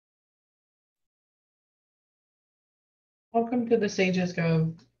Welcome to the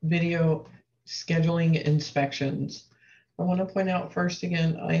SagesGov video scheduling inspections. I want to point out first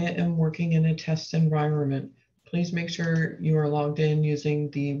again, I am working in a test environment. Please make sure you are logged in using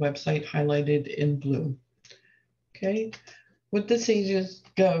the website highlighted in blue. Okay, with the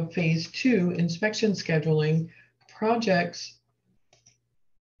SagesGov Phase 2 inspection scheduling, projects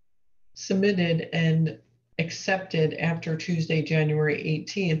submitted and accepted after Tuesday, January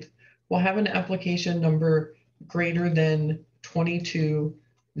 18th will have an application number greater than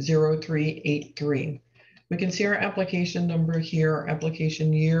 220383. We can see our application number here. Our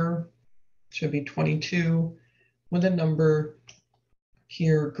application year should be 22 with a number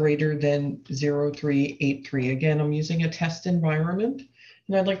here greater than 0383. Again, I'm using a test environment,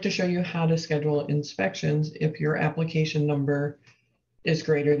 and I'd like to show you how to schedule inspections if your application number is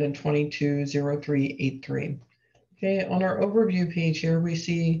greater than 220383. Okay, on our overview page here, we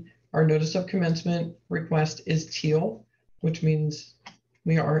see our notice of commencement request is teal, which means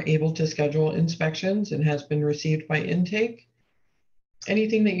we are able to schedule inspections and has been received by intake.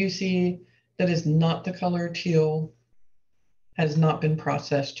 Anything that you see that is not the color teal has not been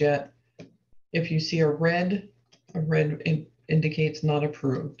processed yet. If you see a red indicates not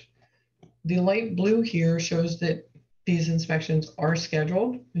approved. The light blue here shows that these inspections are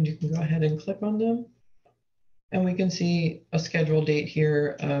scheduled, and you can go ahead and click on them. And we can see a scheduled date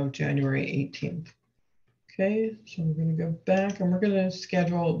here of January 18th. Okay, so we're going to go back and we're going to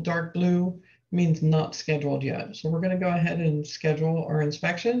schedule. Dark blue means not scheduled yet. So we're going to go ahead and schedule our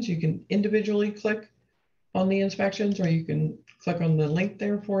inspections. You can individually click on the inspections, or you can click on the link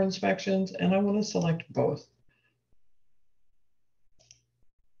there for inspections. And I want to select both.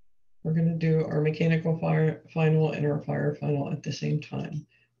 We're going to do our mechanical final and our fire final at the same time.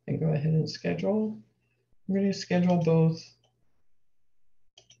 And go ahead and schedule. We're going to schedule both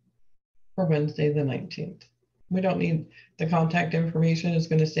for Wednesday the 19th. We don't need the contact information is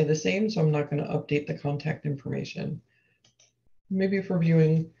going to stay the same, so I'm not going to update the contact information. Maybe for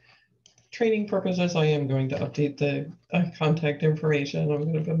viewing training purposes, I am going to update the contact information. I'm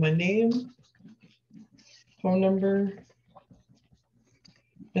going to put my name, phone number,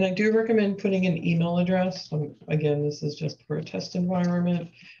 and I do recommend putting an email address. Again, this is just for a test environment.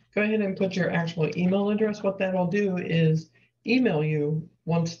 Go ahead and put your actual email address. What that'll do is email you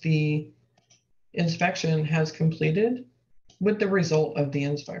once the inspection has completed with the result of the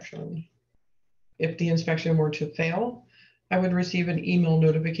inspection. If the inspection were to fail, I would receive an email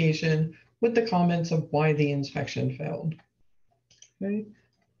notification with the comments of why the inspection failed. Okay.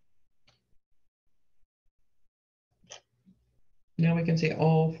 Now we can see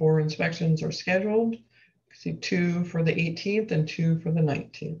all 4 inspections are scheduled. See 2 for the 18th and 2 for the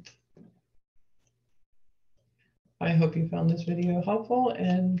 19th. I hope you found this video helpful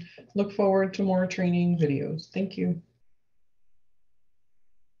and look forward to more training videos. Thank you.